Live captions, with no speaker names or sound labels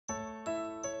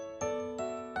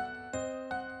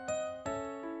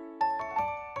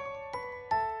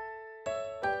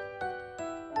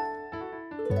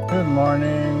Good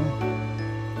morning.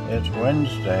 It's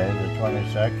Wednesday, the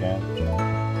 22nd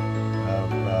of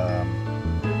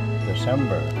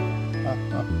December.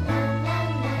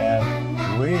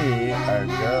 And we are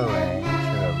going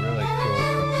to a really cool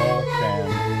Kukulkan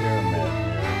pyramid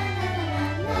here.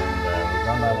 And we're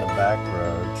going on the back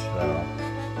road, so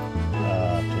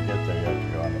to get there you have to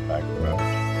go on the back road.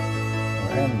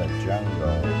 We're in the jungle.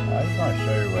 I just want to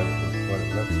show you what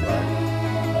it looks like.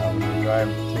 We drive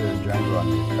through the jungle on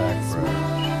these back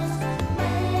roads.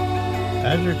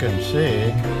 As you can see,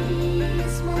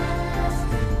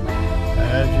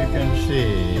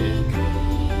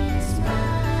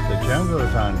 the jungle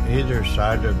is on either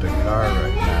side of the car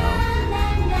right now.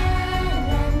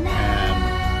 And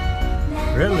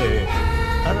really,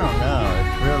 I don't know,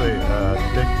 it's really a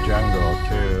thick jungle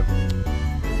too.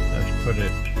 Let's put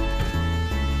it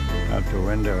out the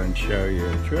window and show you.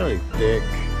 It's really thick.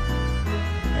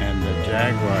 And the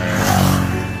jaguar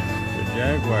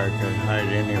could hide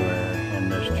anywhere in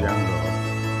this jungle,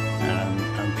 and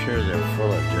I'm sure they're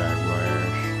full of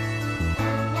jaguars.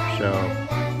 So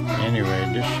anyway,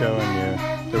 just showing you,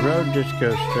 the road just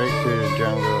goes straight through the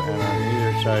jungle, and on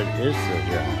either side is the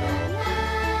jungle.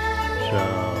 So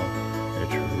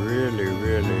it's really,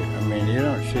 I mean, you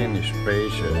don't see any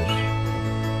spaces.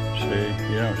 See,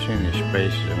 you don't see any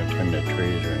spaces in between the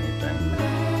trees or anything.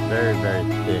 Very, very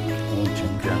thick,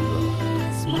 ancient jungle.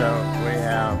 So we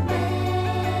have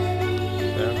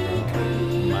several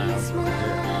miles of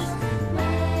this.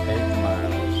 8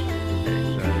 miles to be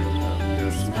exact of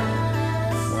just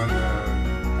one road,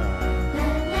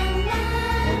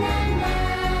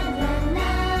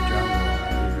 jungle.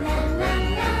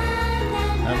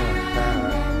 Not only that,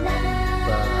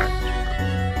 but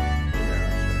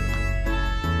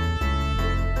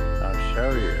I'll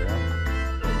show you.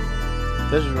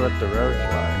 This is what the road's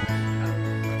like.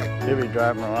 You'll be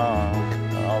driving along,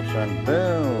 and all of a sudden,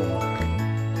 boom!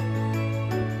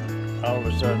 All of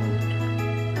a sudden,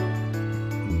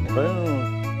 boom!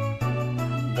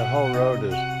 The whole road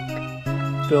is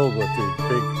filled with these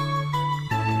big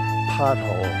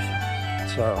potholes.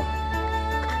 So,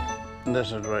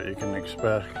 this is what you can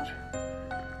expect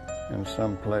in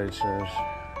some places.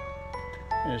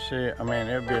 You see, I mean,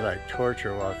 it'd be like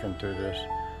torture walking through this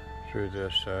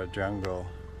jungle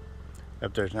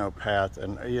if there's no path,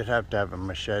 and you'd have to have a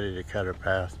machete to cut a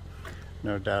path,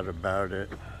 no doubt about it.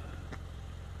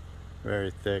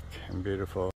 Very thick and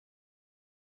beautiful.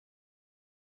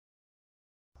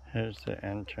 Here's the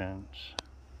entrance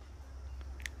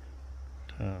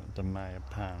to the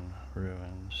Mayapan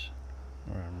ruins.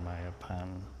 We're in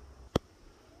Mayapan,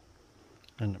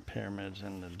 and the pyramids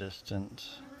in the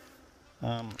distance.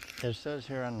 It says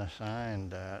here on the sign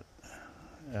that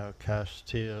El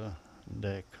Castillo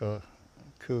de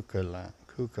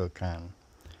Kukulkan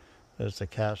is the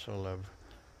castle of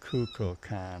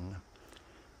Kukulkan,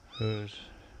 whose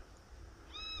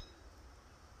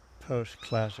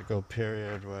post-classical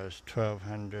period was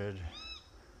 1200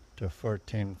 to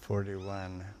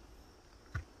 1441.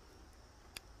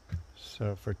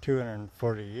 So for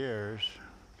 240 years,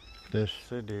 this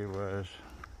city was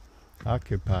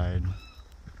occupied,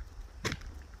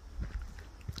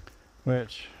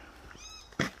 which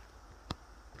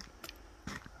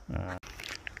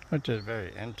is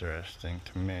very interesting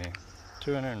to me.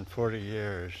 240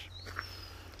 years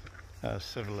of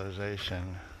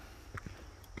civilization.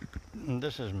 And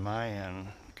this is Mayan,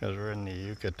 because we're in the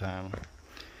Yucatan.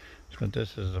 So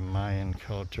this is the Mayan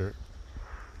culture.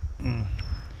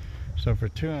 So for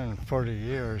 240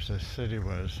 years, the city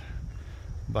was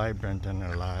vibrant and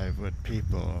alive with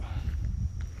people.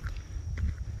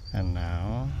 And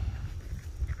now,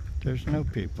 there's no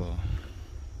people.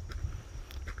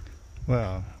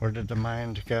 Well, where did the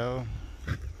Mayans go?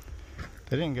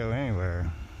 They didn't go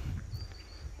anywhere.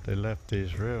 They left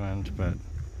these ruins, but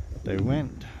they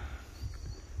went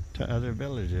to other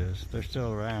villages. They're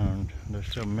still around. There's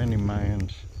still many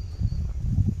Mayans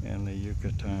in the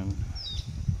Yucatan.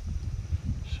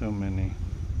 So many.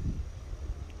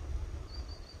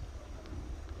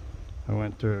 I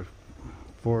went through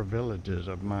 4 villages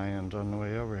of Mayans on the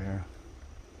way over here.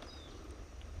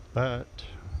 But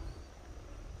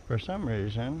for some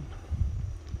reason,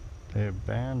 they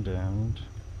abandoned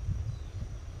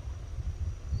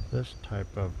this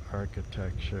type of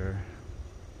architecture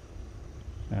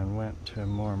and went to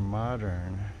more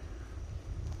modern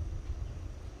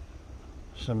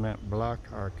cement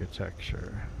block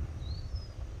architecture.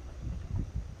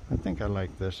 I think I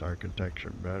like this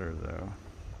architecture better though.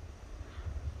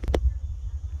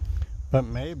 But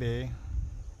maybe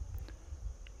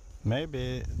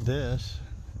this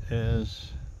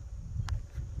is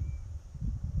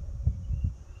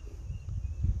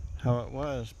how it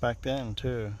was back then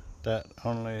too, that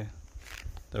only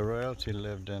the royalty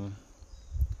lived in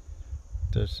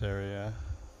this area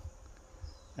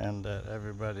and that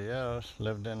everybody else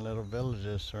lived in little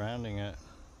villages surrounding it.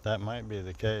 That might be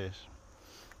the case,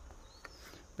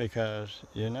 because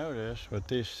you notice with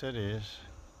these cities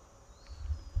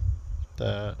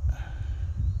that,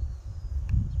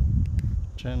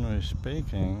 generally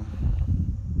speaking,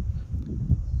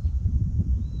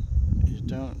 you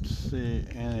don't see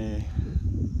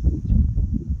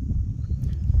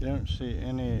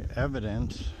any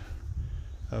evidence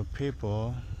of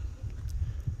people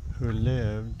who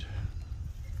lived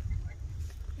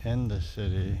in the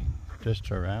city,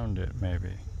 just around it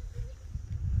maybe.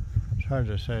 It's hard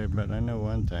to say, but I know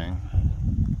one thing.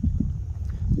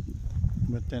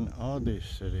 Within all these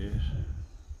cities,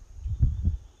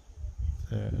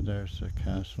 there's a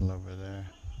castle over there.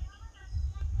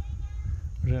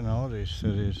 Within all these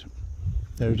cities,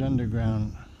 there's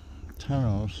underground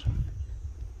tunnels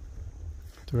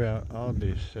throughout all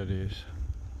these cities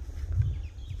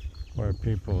where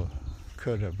people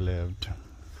could have lived.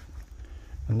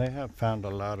 And they have found a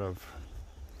lot of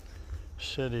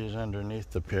cities underneath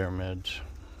the pyramids.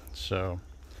 So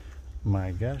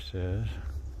my guess is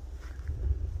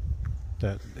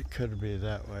that it could be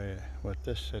that way with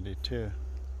this city too.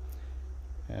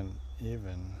 And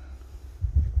even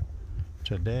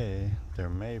today, there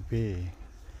may be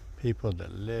people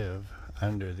that live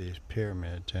under these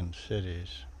pyramids in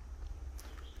cities.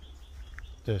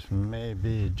 This may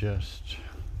be just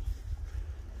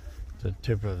the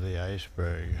tip of the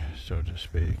iceberg, so to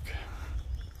speak.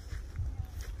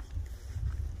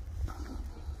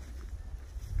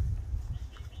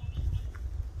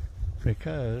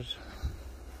 Because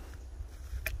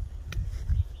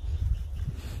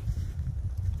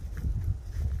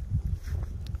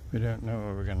we don't know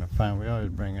what we're going to find. We always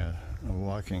bring a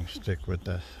walking stick with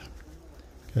us,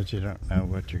 because you don't know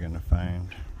what you're going to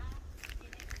find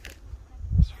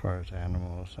as far as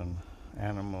animals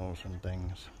and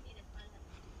things.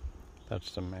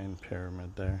 That's the main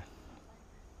pyramid there.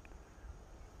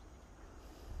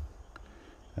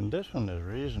 And this one is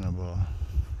reasonable.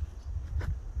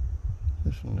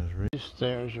 These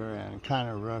stairs are in kind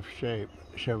of rough shape.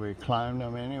 Shall we climb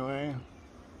them anyway?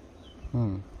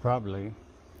 Probably.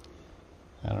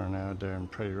 I don't know, they're in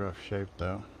pretty rough shape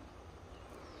though.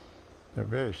 They're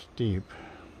very steep.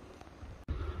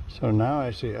 So now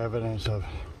I see evidence of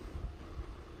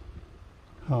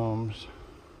homes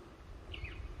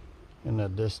in the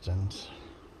distance.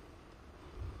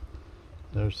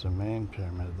 There's the main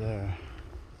pyramid there.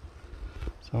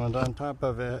 Someone's on top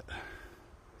of it.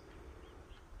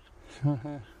 These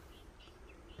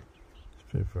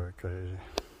people are crazy.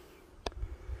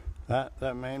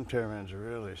 That main pyramid's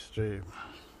really steep.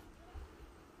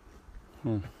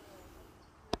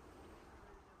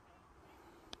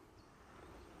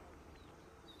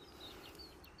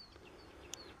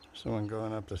 Someone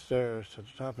going up the stairs to the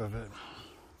top of it.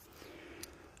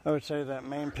 I would say that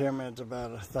main pyramid's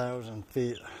about 1,000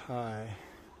 feet high.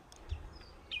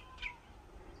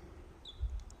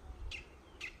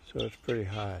 So it's pretty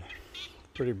high,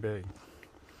 pretty big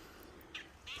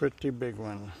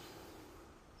one.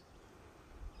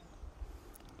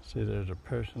 See, there's a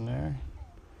person there.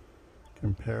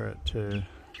 Compare it to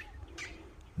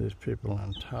these people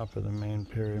on top of the main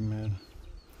pyramid.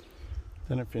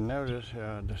 Then if you notice,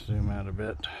 I'll just zoom out a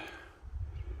bit.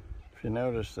 If you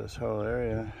notice this whole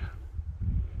area,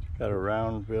 got a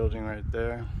round building right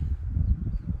there.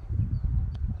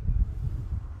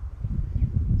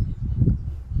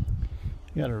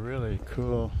 You got a really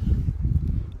cool,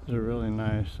 it's a really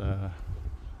nice,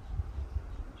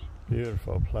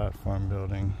 beautiful platform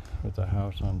building with a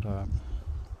house on top,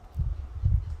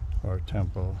 or a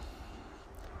temple.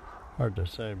 Hard to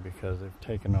say because they've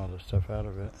taken all the stuff out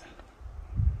of it.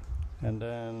 And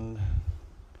then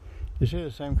you see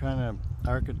the same kind of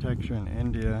architecture in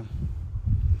India,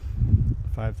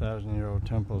 5,000-year-old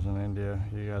temples in India.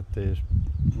 You got these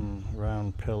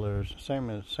round pillars.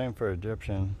 Same for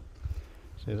Egyptian.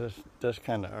 See, this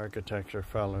kind of architecture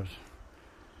follows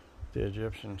the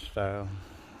Egyptian style.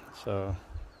 So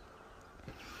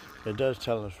it does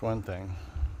tell us one thing,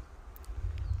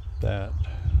 that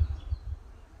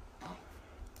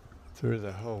through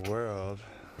the whole world,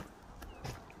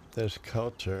 this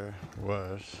culture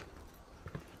was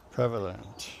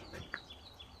prevalent.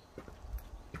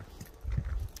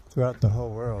 Throughout the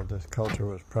whole world, this culture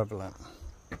was prevalent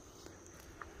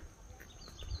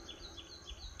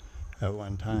at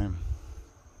one time.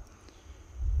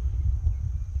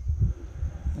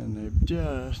 And they've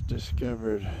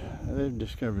discovered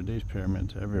these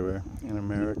pyramids everywhere in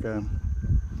America,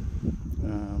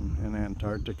 in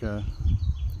Antarctica,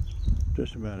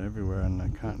 just about everywhere on the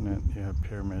continent you have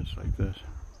pyramids like this.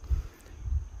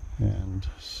 And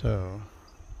so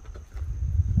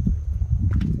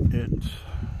it's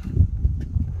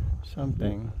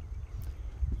something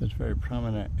that's very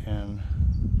prominent in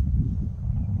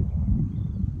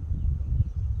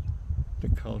the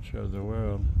culture of the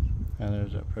world. And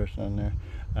there's that person in there.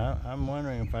 I'm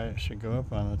wondering if I should go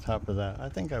up on the top of that. I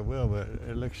think I will, but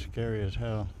it looks scary as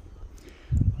hell.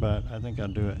 But I think I'll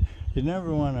do it. You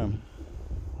never want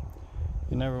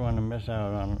to miss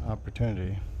out on an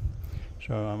opportunity.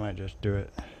 So I might just do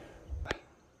it.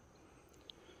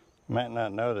 You might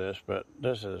not know this, but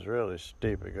this is really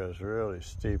steep. It goes really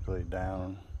steeply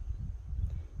down.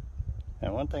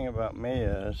 And one thing about me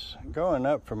is, going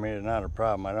up for me is not a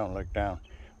problem. I don't look down.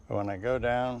 But when I go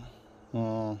down,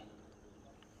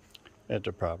 it's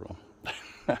a problem.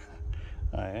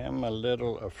 I am a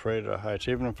little afraid of heights.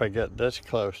 Even if I get this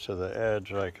close to the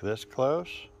edge, like this close,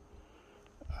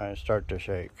 I start to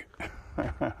shake.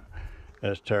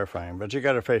 It's terrifying, but you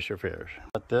got to face your fears.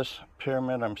 But this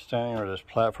pyramid I'm standing, or this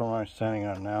platform I'm standing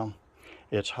on now,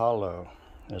 it's hollow.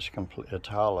 It's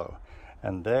hollow.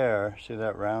 And there, see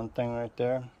that round thing right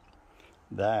there?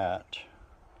 That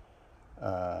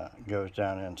goes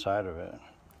down inside of it.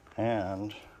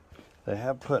 And they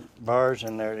have put bars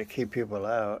in there to keep people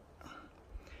out.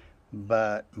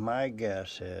 But my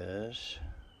guess is,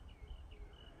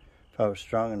 if I was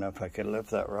strong enough, I could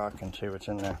lift that rock and see what's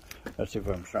in there. Let's see if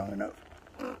I'm strong enough.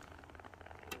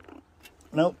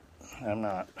 Nope, I'm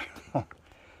not.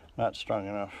 Not strong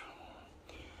enough.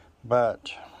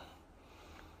 But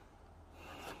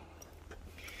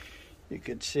you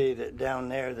could see that down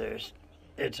there,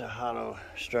 it's a hollow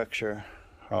structure.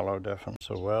 Hollow, definitely. It's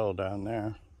a well down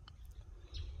there.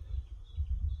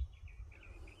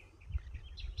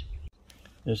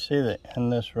 You see that in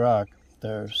this rock,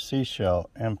 there's seashell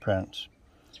imprints.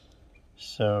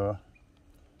 So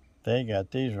they got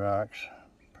these rocks,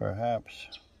 perhaps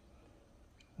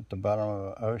at the bottom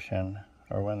of the ocean,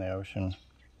 or when the ocean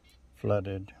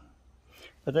flooded.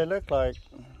 But they look like,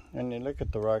 when you look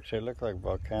at the rocks, they look like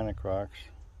volcanic rocks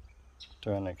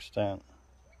to an extent.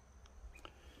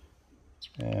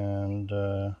 And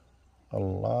a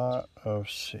lot of,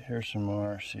 here's some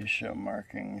more seashell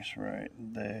markings right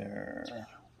there.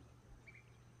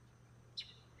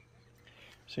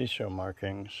 Seashell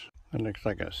markings. It looks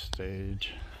like a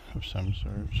stage of some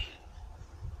sort.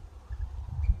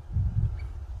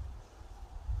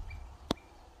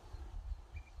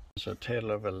 It's a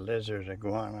tail of a lizard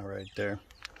iguana right there.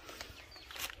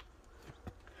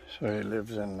 So he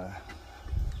lives in the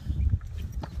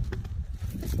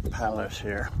palace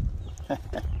here.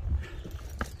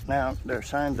 Now, there are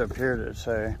signs up here that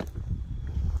say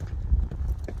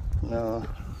no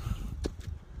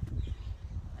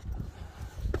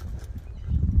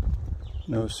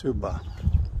suba.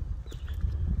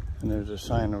 And there's a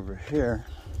sign over here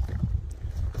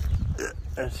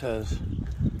that says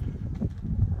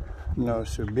no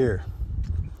subir.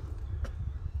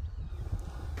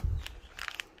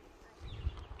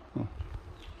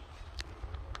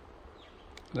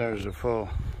 There's a full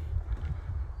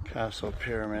castle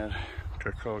pyramid,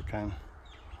 Kukulkan,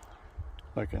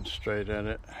 looking straight at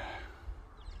it.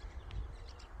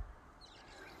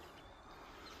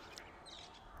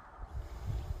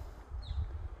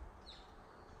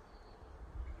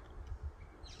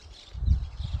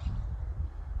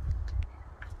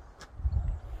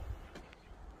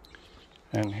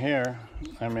 And here,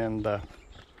 I'm in the,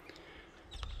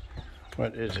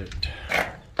 what is it?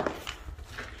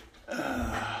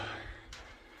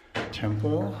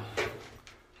 Temple.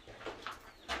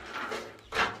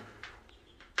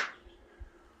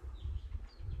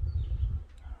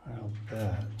 I'll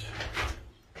bet.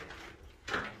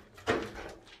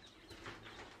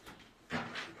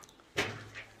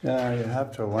 Yeah, you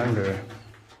have to wonder.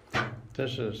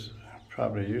 This is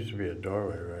probably used to be a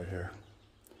doorway right here.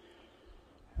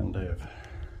 And they've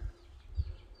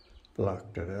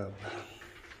blocked it up.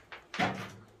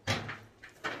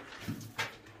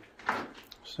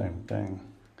 Same thing.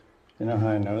 You know how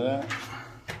I know that?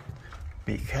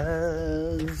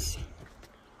 Because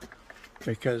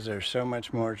there's so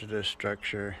much more to this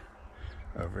structure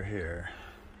over here.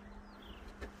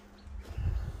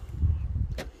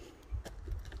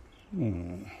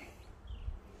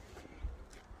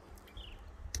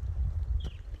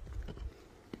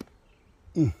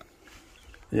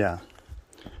 Yeah,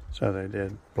 so they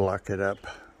did block it up,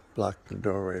 block the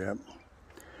doorway up.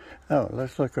 Oh,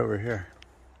 let's look over here.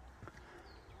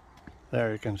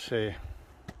 There you can see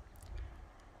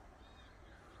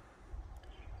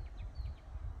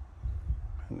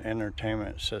an an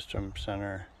entertainment system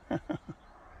center.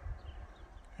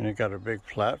 And you got a big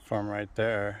platform right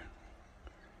there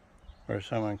where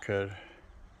someone could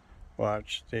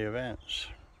watch the events.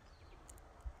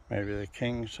 Maybe the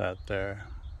king sat there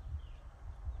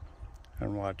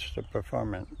and watched the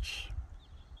performance.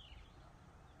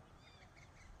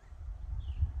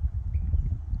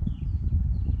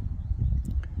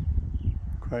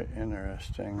 Quite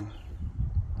interesting,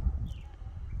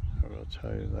 I will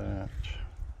tell you that.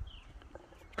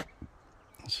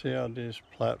 See all these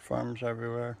platforms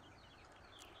everywhere?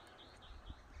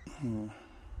 Then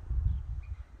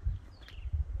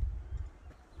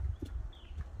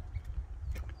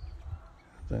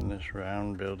this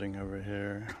round building over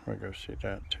here, we'll go see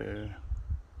that too.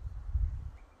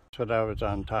 That's what I was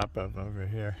on top of over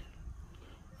here.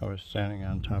 I was standing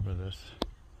on top of this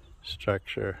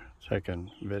structure,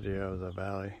 taking video of the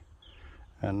valley.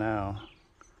 And now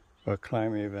we'll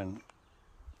climb even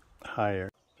higher.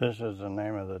 This is the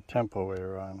name of the temple we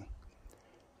were on.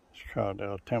 It's called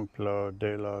El Templo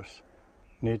de los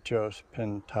Nichos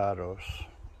Pintados.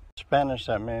 In Spanish,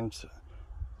 that means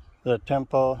the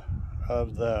temple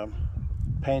of the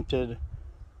painted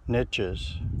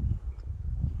niches.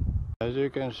 As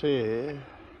you can see,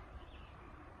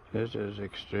 this is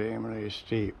extremely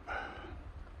steep.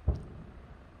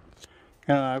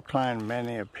 You know, I've climbed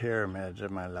many pyramids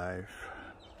in my life.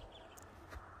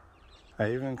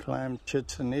 I even climbed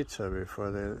Chichen Itza before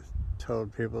they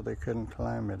told people they couldn't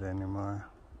climb it anymore.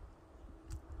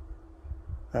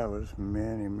 That was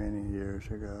many, many years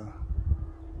ago.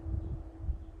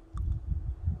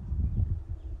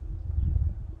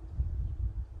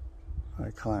 I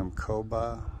climbed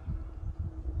Koba,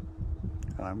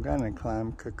 and I'm gonna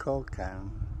climb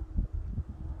Kukulkan.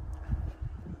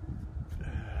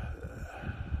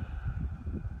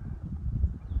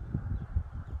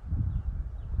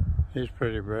 He's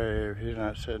pretty brave. He's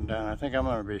not sitting down. I think I'm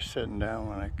going to be sitting down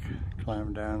when I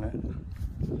climb down it.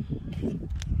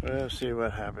 We'll see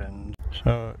what happens.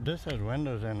 So this has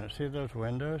windows in it. See those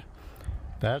windows?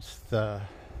 That's the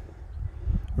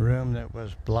room that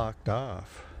was blocked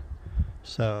off.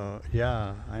 So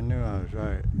yeah, I knew I was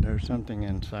right. There's something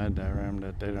inside that room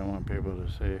that they don't want people to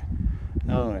see.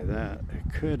 Not only that,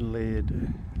 it could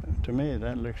lead, to me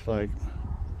that looks like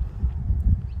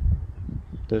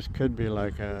this could be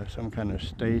like some kind of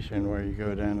station where you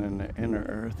go down in the inner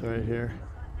earth right here,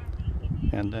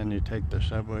 and then you take the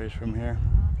subways from here.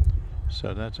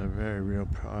 So that's a very real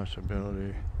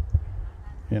possibility.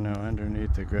 You know,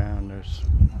 underneath the ground there's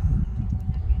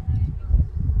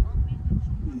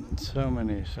so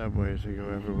many subways that go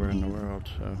everywhere in the world,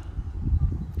 so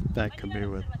that could be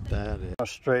what that is.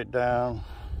 Straight down.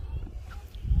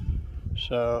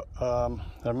 So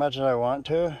as much as I want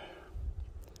to,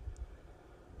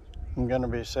 I'm going to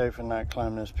be safe and not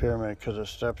climb this pyramid because the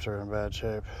steps are in bad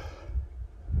shape.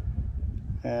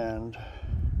 And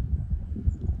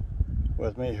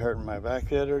with me hurting my back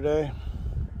the other day,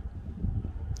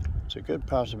 it's a good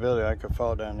possibility I could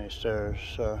fall down these stairs.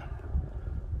 So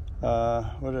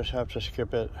we'll just have to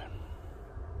skip it.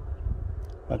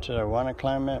 Much as I want to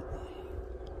climb it,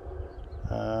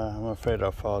 I'm afraid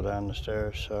I'll fall down the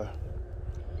stairs. So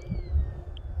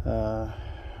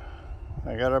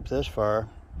I got up this far,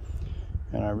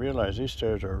 and I realized these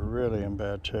stairs are really in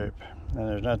bad shape, and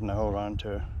there's nothing to hold on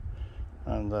to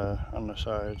on the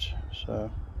sides. So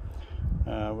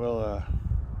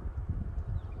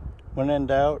when in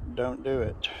doubt, don't do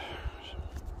it.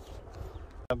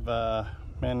 I have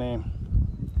many,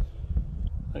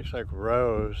 looks like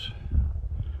rows,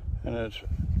 and it's,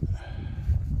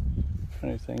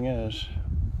 funny thing is,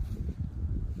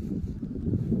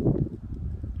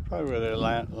 probably where they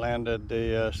landed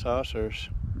the saucers.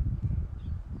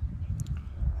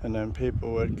 And then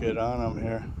people would get on them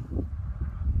here.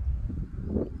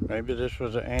 Maybe this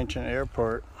was an ancient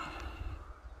airport.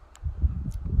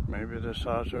 Maybe the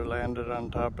saucer landed on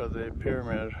top of the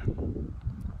pyramid.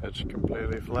 It's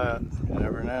completely flat, you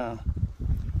never know.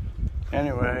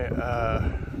 Anyway,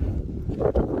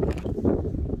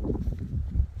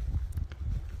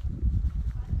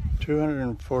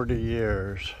 240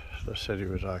 years the city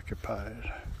was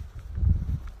occupied.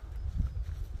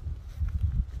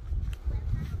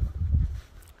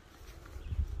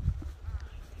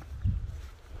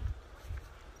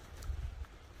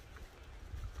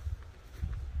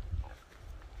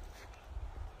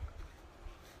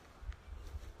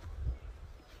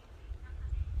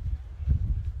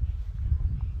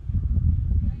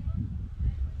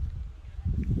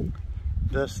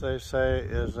 This, they say,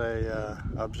 is a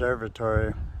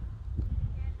observatory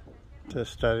to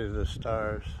study the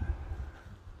stars.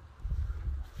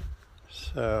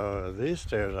 So these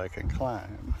stairs I can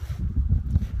climb.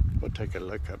 We'll take a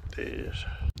look up these.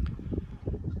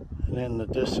 And in the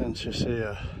distance you see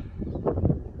a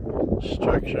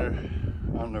structure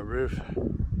on the roof.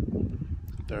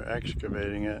 They're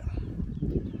excavating it.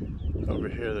 Over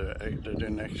here they're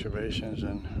doing excavations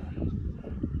and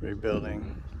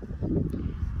rebuilding.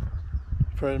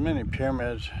 For as many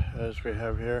pyramids as we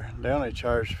have here, they only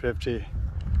charge 50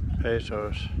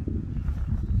 pesos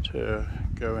to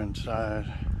go inside.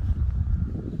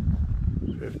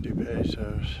 50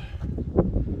 pesos.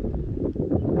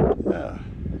 Yeah.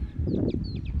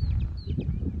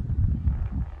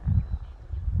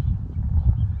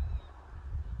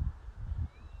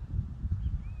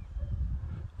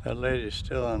 That lady's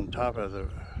still on top of the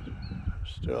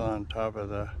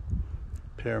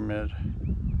pyramid.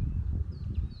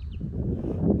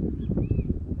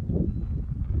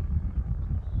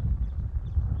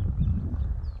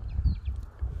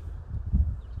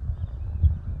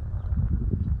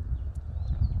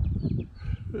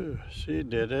 Ooh, she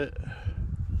did it.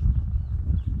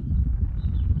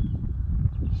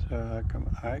 So how come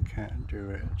I can't do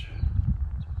it?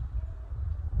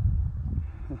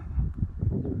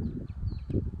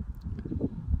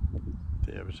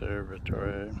 The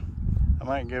observatory. I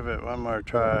might give it one more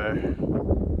try.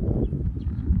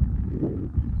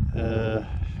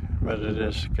 But it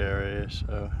is scary,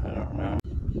 so I don't know.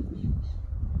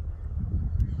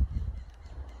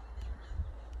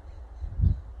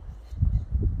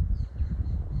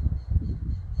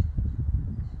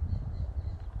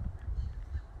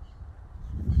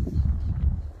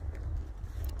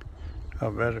 I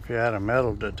bet if you had a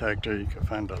metal detector, you could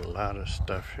find a lot of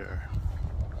stuff here.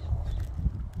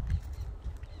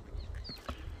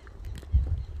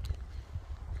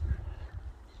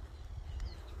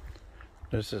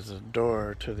 This is the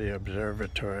door to the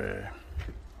observatory.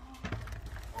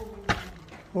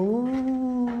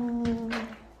 Ooh.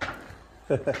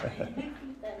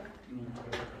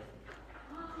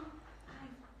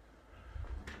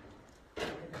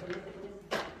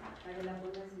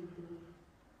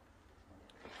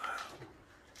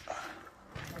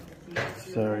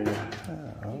 So you have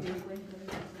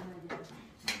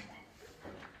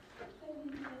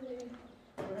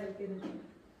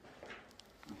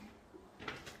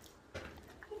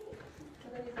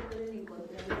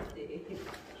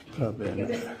probably in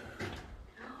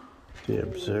the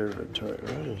observatory.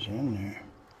 What is in there?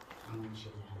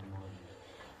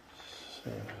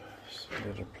 So,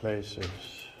 little places.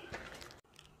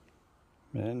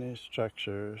 Many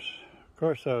structures. Of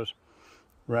course, those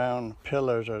round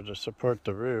pillars are to support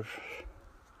the roof,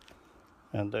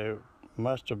 and they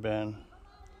must have been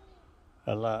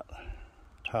a lot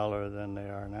taller than they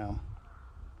are now.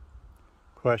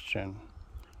 Question,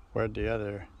 where'd the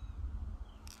other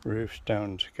roof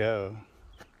stones go?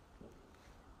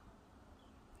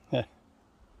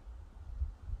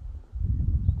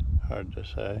 Hard to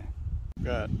say.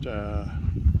 Got a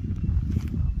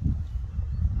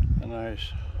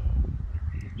nice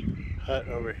hut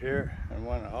over here and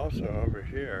one also over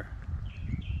here,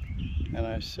 and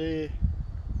I see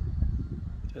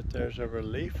that there's a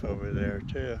relief over there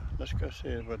too. Let's go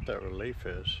see what that relief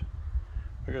is.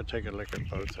 We're going to take a look at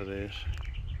both of these.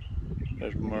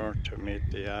 There's more to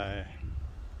meet the eye.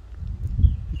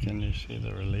 Can you see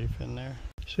the relief in there?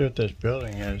 See what this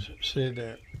building is. See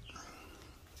there.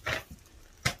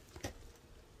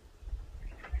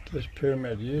 This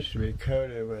pyramid used to be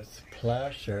coated with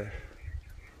plaster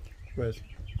with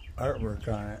artwork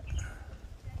on it.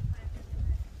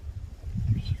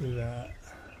 See that?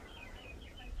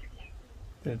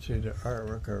 It's either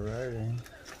artwork or writing.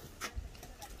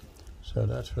 So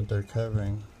that's what they're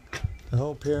covering. The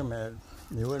whole pyramid,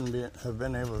 you wouldn't have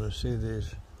been able to see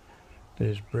these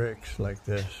bricks like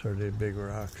this or these big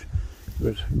rocks. It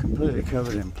was completely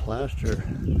covered in plaster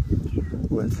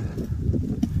with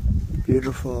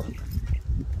beautiful.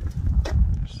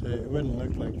 See, it wouldn't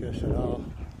look like this at all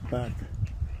back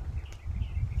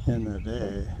in the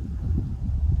day.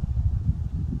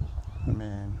 I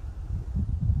mean,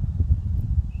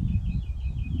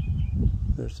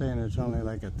 they're saying it's only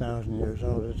like 1,000 years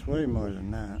old. It's way more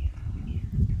than that.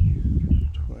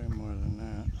 It's way more than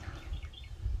that.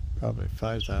 Probably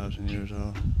 5,000 years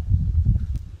old.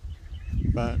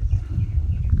 But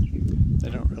they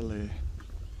don't really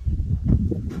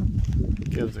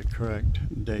give the correct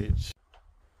dates.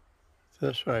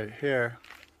 This right here,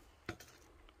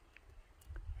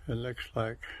 it looks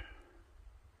like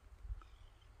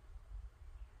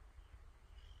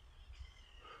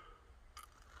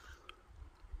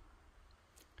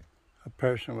a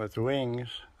person with wings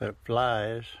that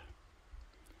flies,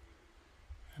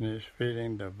 And he's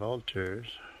feeding the vultures.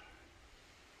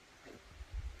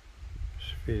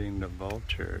 He's feeding the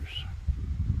vultures.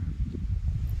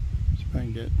 See if I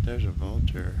can get, there's a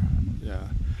vulture. Yeah.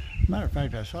 Matter of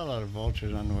fact, I saw a lot of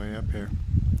vultures on the way up here.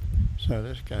 So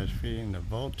this guy's feeding the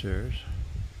vultures.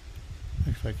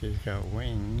 Looks like he's got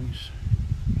wings.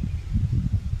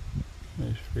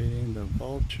 He's feeding the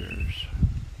vultures.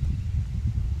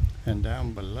 And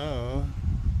down below,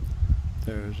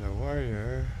 there's a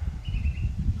warrior.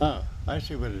 Oh, I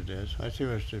see what it is. I see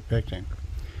what it's depicting.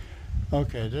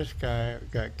 Okay, this guy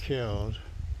got killed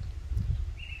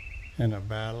in a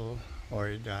battle, or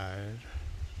he died.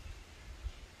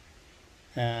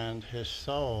 And his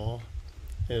soul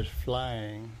is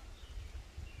flying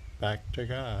back to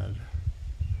God.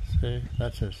 See,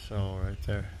 that's his soul right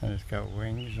there. And it's got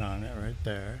wings on it right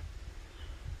there.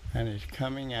 And he's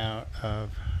coming out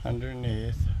of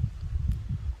underneath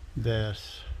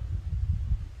this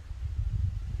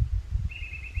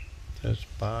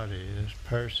body, this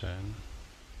person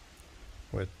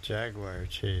with jaguar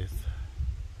teeth.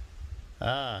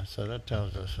 Ah, so that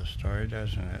tells us a story,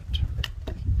 doesn't it?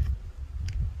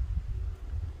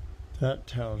 That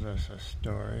tells us a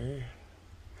story.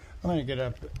 I'm going to get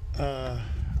up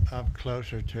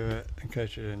closer to it in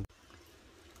case you didn't.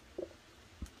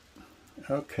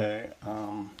 Okay,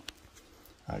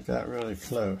 I got really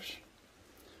close.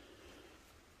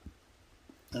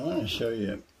 I want to show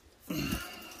you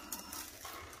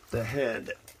the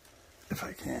head, if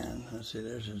I can. Let's see,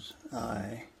 there's his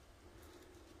eye.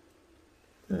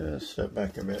 Step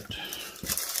back a bit.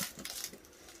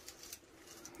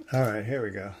 All right, here we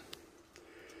go.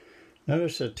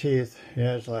 Notice the teeth. He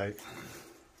has like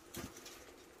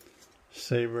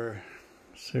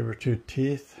saber-tooth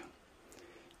teeth.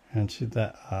 And see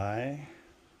that eye?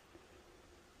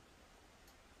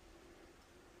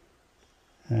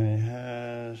 And he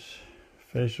has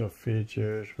facial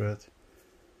features with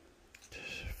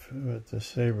the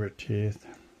saber teeth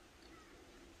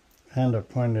and a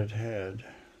pointed head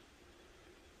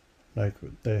like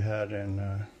they had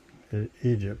in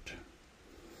Egypt,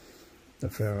 the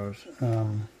pharaohs.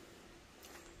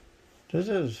 This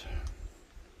is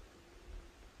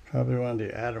probably one of the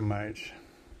Adamites.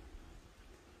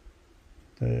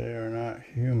 They are not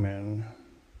human.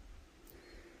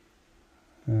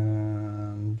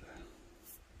 And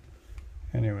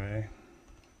anyway,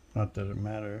 not that it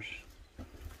matters.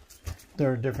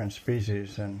 There are different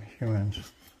species than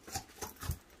humans.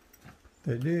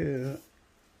 They do.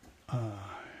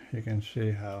 You can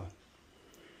see how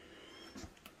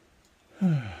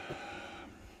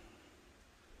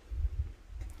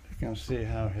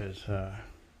his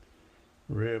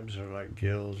ribs are like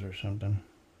gills or something.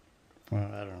 Well,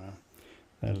 I don't know.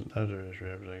 Those are his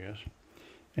ribs, I guess.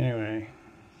 Anyway,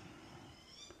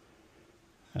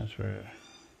 that's where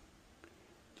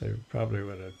they probably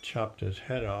would have chopped his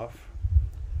head off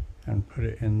and put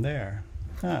it in there.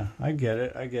 Ah, I get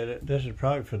it. This is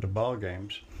probably for the ball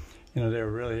games. You know, they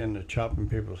were really into chopping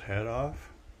people's head off.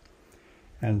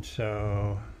 And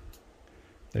so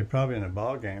they probably in the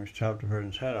ball games chopped the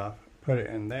person's head off, put it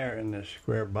in there in this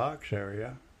square box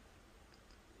area,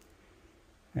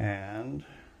 and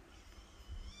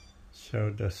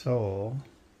showed the soul.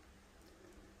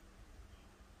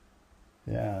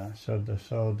 Yeah, showed the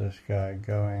soul, this guy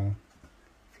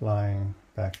flying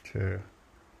back to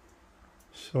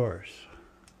source.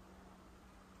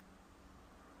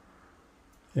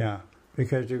 Yeah,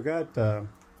 because you got the,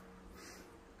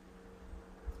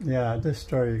 yeah, this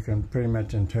story you can pretty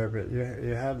much interpret.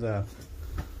 You have the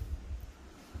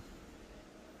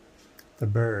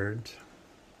birds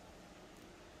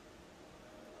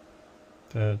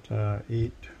that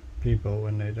eat people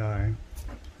when they die.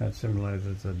 That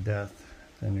symbolizes the death.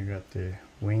 Then you got the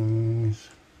wings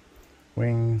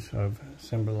of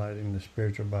symbolizing the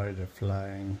spiritual body. They're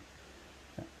flying,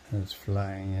 and it's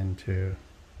flying into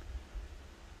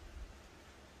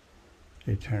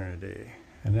eternity.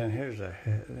 And then here's a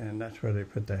head, and that's where they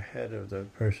put the head of the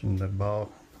person, the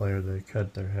ball player. They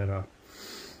cut their head off.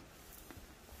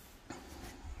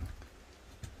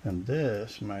 And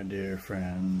this, my dear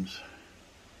friends,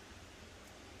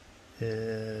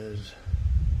 is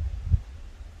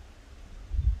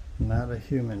not a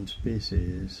human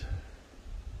species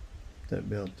that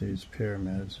built these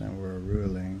pyramids and were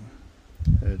ruling.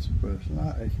 It was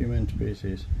not a human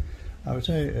species. I would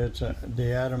say it's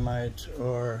the Adamites,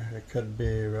 or it could be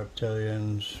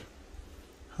reptilians.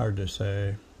 Hard to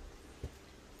say.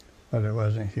 But it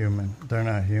wasn't human. They're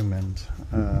not humans.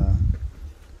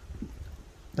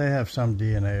 They have some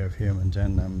DNA of humans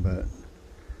in them, but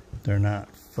they're not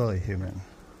fully human.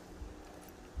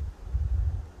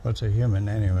 What's a human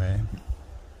anyway?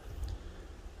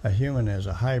 a human is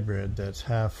a hybrid that's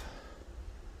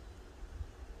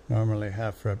normally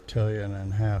half reptilian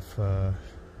and half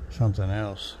something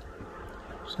else,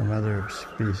 some other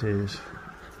species,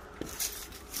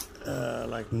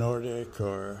 like Nordic,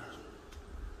 or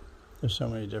there's so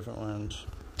many different ones.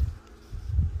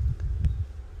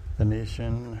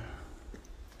 Venetian.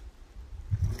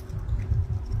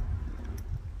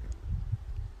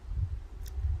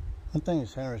 One thing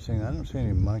that's interesting, I don't see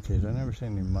any monkeys. I've never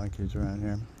seen any monkeys around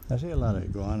here. I see a lot of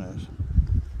iguanas,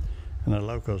 and the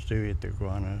locals do eat the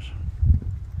iguanas.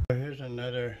 So here's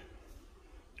another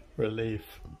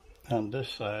relief on this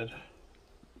side,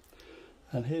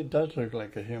 and he does look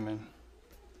like a human.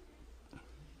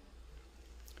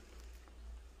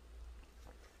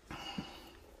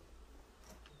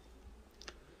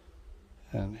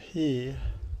 And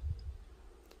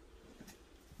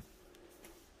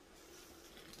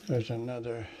there's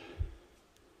another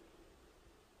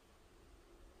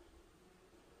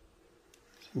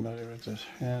somebody with his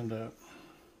hand up.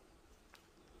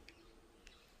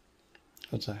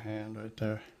 That's a hand right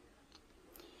there.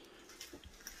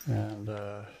 And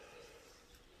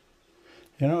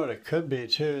you know what it could be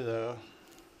too, though,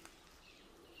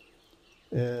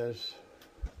 is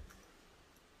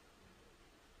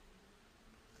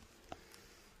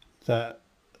that,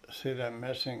 see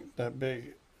that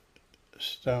big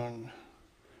stone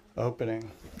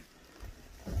opening,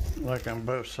 like on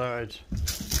both sides.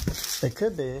 It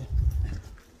could be,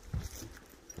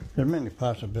 there are many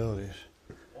possibilities.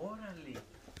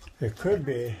 It could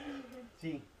be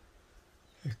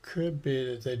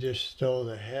that they just stole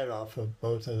the head off of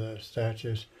both of the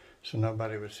statues so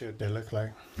nobody would see what they look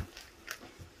like.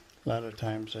 A lot of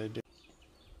times they do.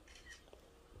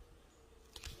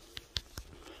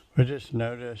 We just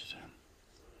noticed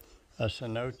a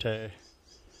cenote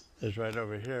is right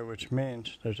over here, which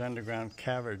means there's underground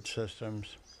cavern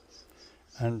systems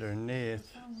underneath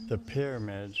the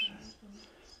pyramids.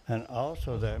 And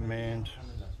also that means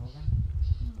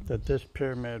that this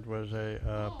pyramid was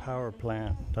a power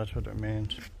plant. That's what it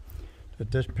means.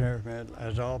 That this pyramid,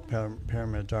 as all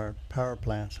pyramids are, power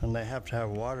plants, and they have to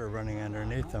have water running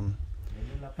underneath them.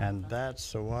 And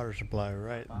that's the water supply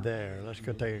right there. Let's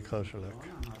go take a closer look.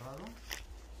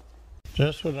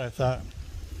 Just what I thought.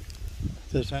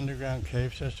 This underground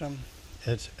cave system,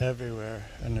 it's everywhere,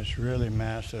 and it's really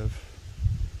massive.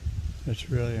 It's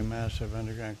really a massive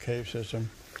underground cave system,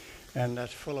 and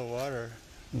that's full of water.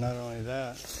 Not only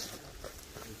that,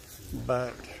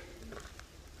 but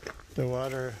the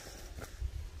water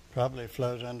probably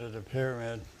flows under the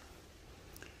pyramid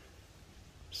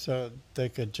so they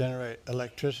could generate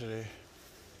electricity.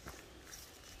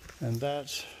 And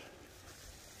that's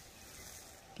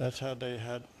how they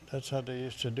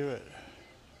used to do it.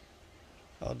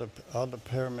 All the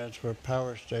pyramids were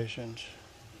power stations.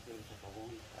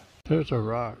 There's a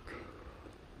rock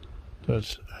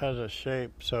that has a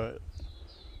shape, so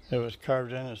it was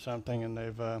carved into something, and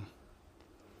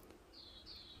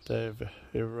they've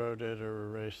eroded or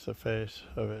erased the face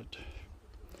of it.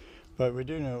 But we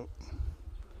do know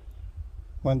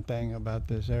one thing about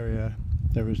this area.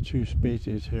 There was two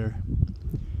species here.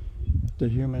 The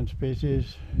human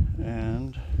species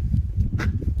and,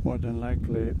 more than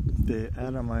likely, the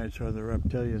Adamites or the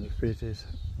reptilian species.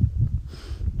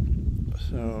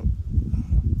 So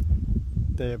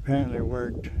they apparently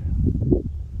worked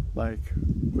like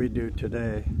we do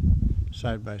today,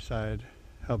 side by side,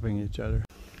 helping each other.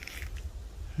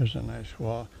 There's a nice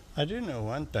wall. I do know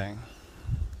one thing.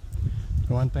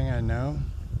 The one thing I know,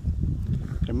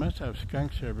 they must have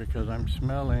skunks here, because I'm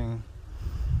smelling,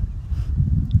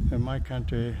 in my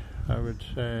country, I would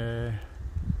say,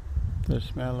 the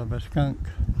smell of a skunk.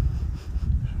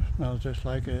 Smells just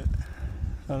like it.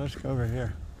 Oh, let's go over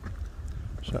here.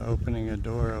 So a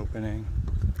door opening.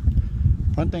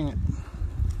 One thing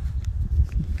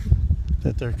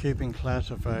that they're keeping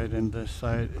classified in this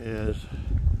site is,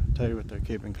 I'll tell you what they're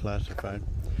keeping classified.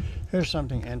 Here's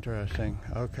something interesting.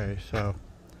 Okay, so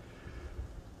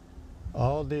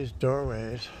all these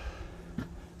doorways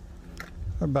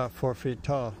are about 4 feet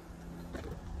tall.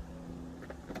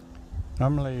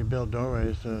 Normally you build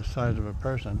doorways the size of a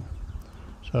person.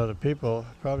 So the people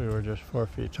probably were just 4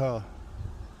 feet tall,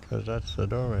 because that's the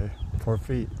doorway, 4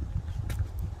 feet.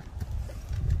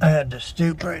 I had to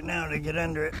stoop right now to get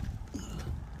under it.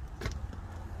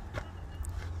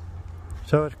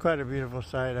 So it's quite a beautiful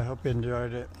sight. I hope you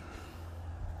enjoyed it.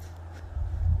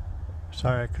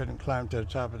 Sorry I couldn't climb to the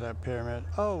top of that pyramid.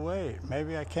 Oh wait,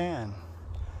 maybe I can.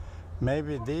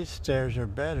 Maybe these stairs are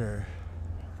better.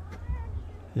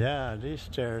 Yeah, these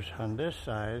stairs on this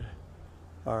side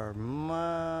are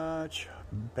much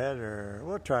better.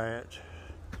 We'll try it.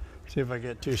 See if I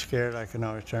get too scared, I can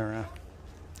always turn around.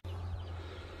 I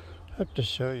have to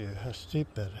show you how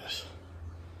steep that is.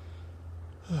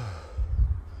 I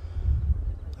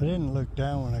didn't look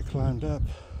down when I climbed up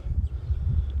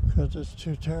because it's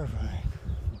too terrifying.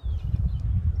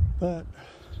 But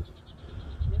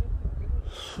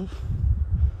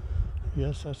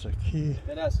yes, that's a key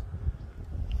to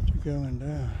going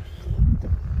down.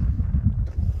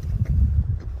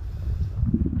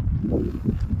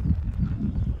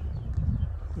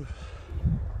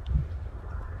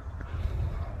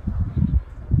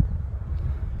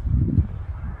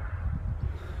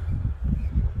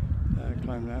 I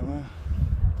climbed that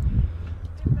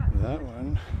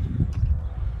one,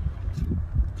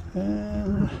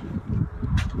 and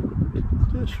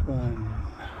this one.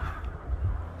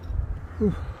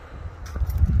 Whew.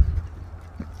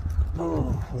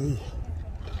 Oh, wait.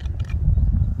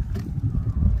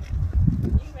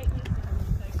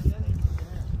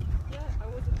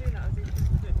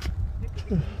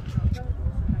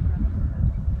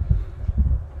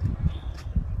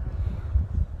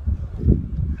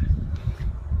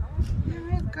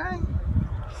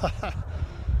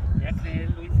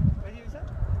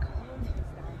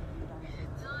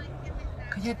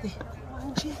 Cállate.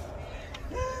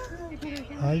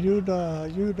 Ayuda,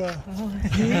 ayuda.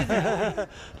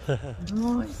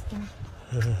 No, está.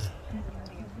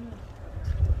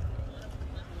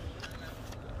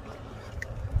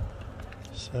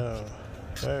 So,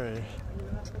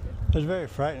 it's very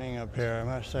frightening up here, I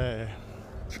must say.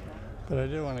 But I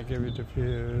do want to give you the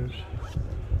views.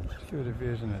 Let's give you the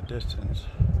views in the distance.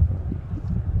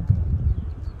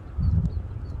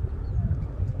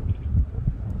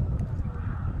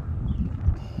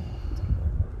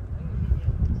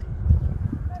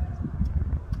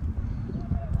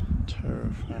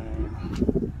 Terrifying.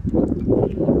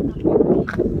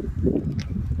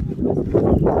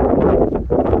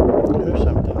 There's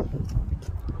something.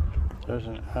 There's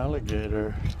an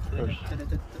alligator. Is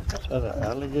that an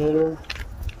alligator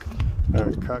or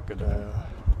a crocodile?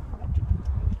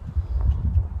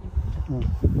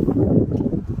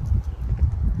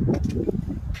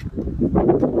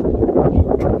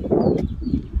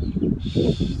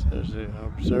 There's the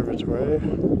observatory.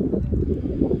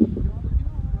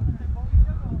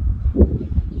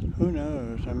 Who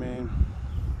knows? I mean,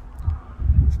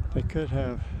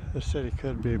 the city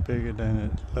could be bigger than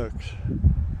it looks.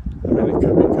 I mean, it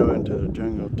could be going to the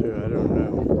jungle too, I don't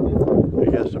know. I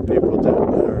guess the people that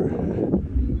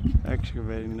are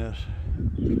excavating this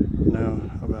know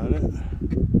about it.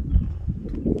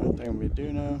 One thing we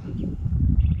do know,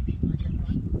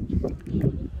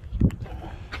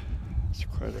 it's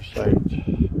quite a sight.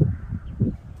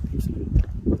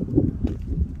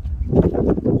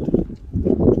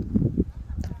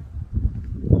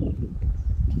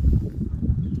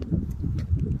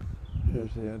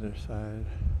 Here's the other side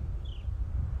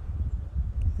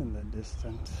in the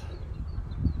distance.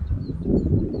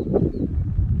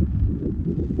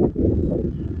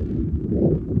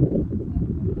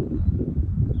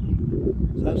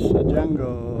 That's the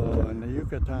jungle in the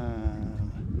Yucatan.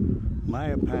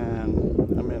 Mayapan.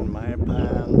 I'm in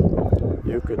Mayapan,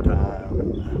 Yucatan.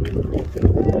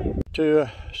 To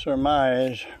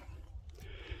surmise,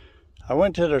 I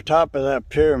went to the top of that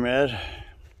pyramid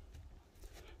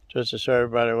just to show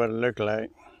everybody what it looked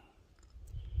like.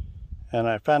 And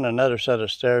I found another set of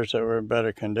stairs that were in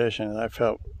better condition. I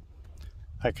felt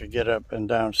I could get up and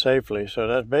down safely. So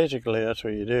that's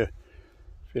what you do.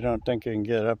 If you don't think you can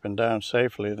get up and down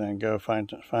safely, then go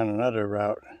find another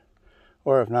route.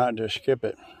 Or if not, just skip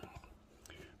it.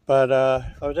 But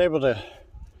I was able to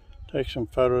take some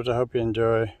photos. I hope you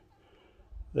enjoy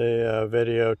the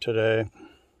video today.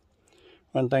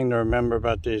 One thing to remember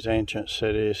about these ancient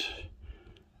cities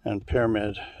and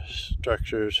pyramid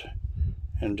structures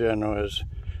in general is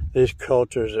these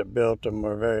cultures that built them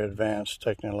were very advanced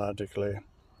technologically.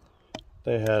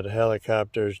 They had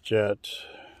helicopters, jets,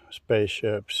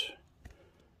 spaceships,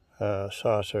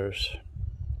 saucers,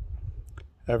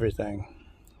 everything.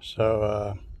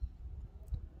 So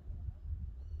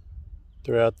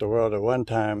throughout the world at one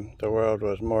time, the world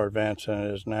was more advanced than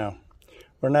it is now.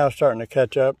 We're now starting to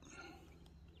catch up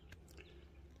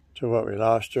to what we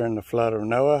lost during the flood of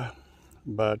Noah,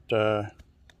 but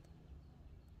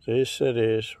these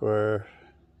cities were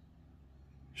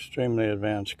extremely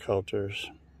advanced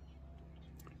cultures,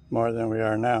 more than we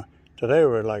are now. Today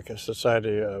we're like a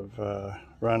society of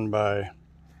run by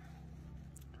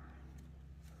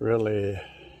really,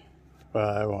 well,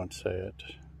 I won't say it.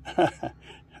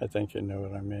 I think you know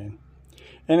what I mean.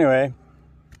 Anyway,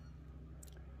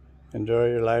 enjoy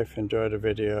your life, enjoy the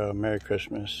video. Merry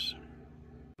Christmas.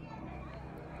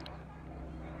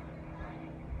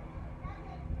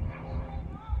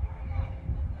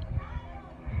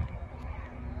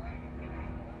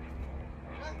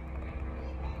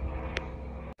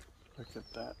 Look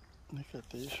at that. Look at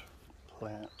these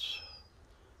plants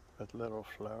with little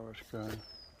flowers growing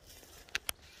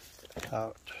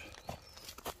out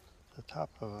the top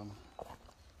of them.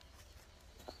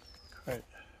 Quite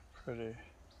pretty.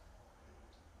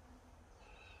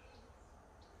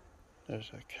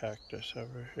 There's a cactus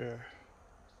over here.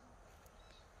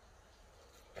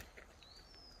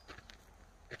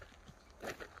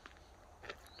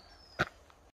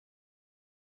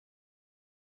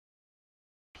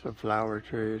 The flower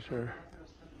trees are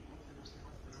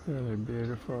really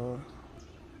beautiful.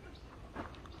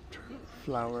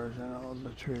 Flowers in all the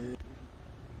trees.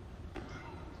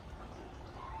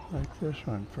 Like this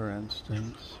one, for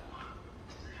instance.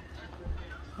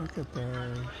 Look at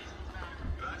those.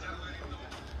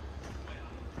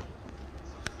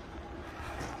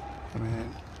 I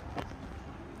mean,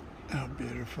 how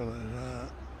beautiful is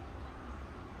that?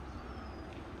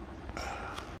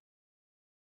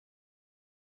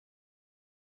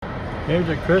 Here's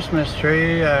a Christmas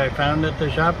tree I found at the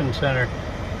shopping center.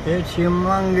 It's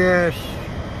humongous.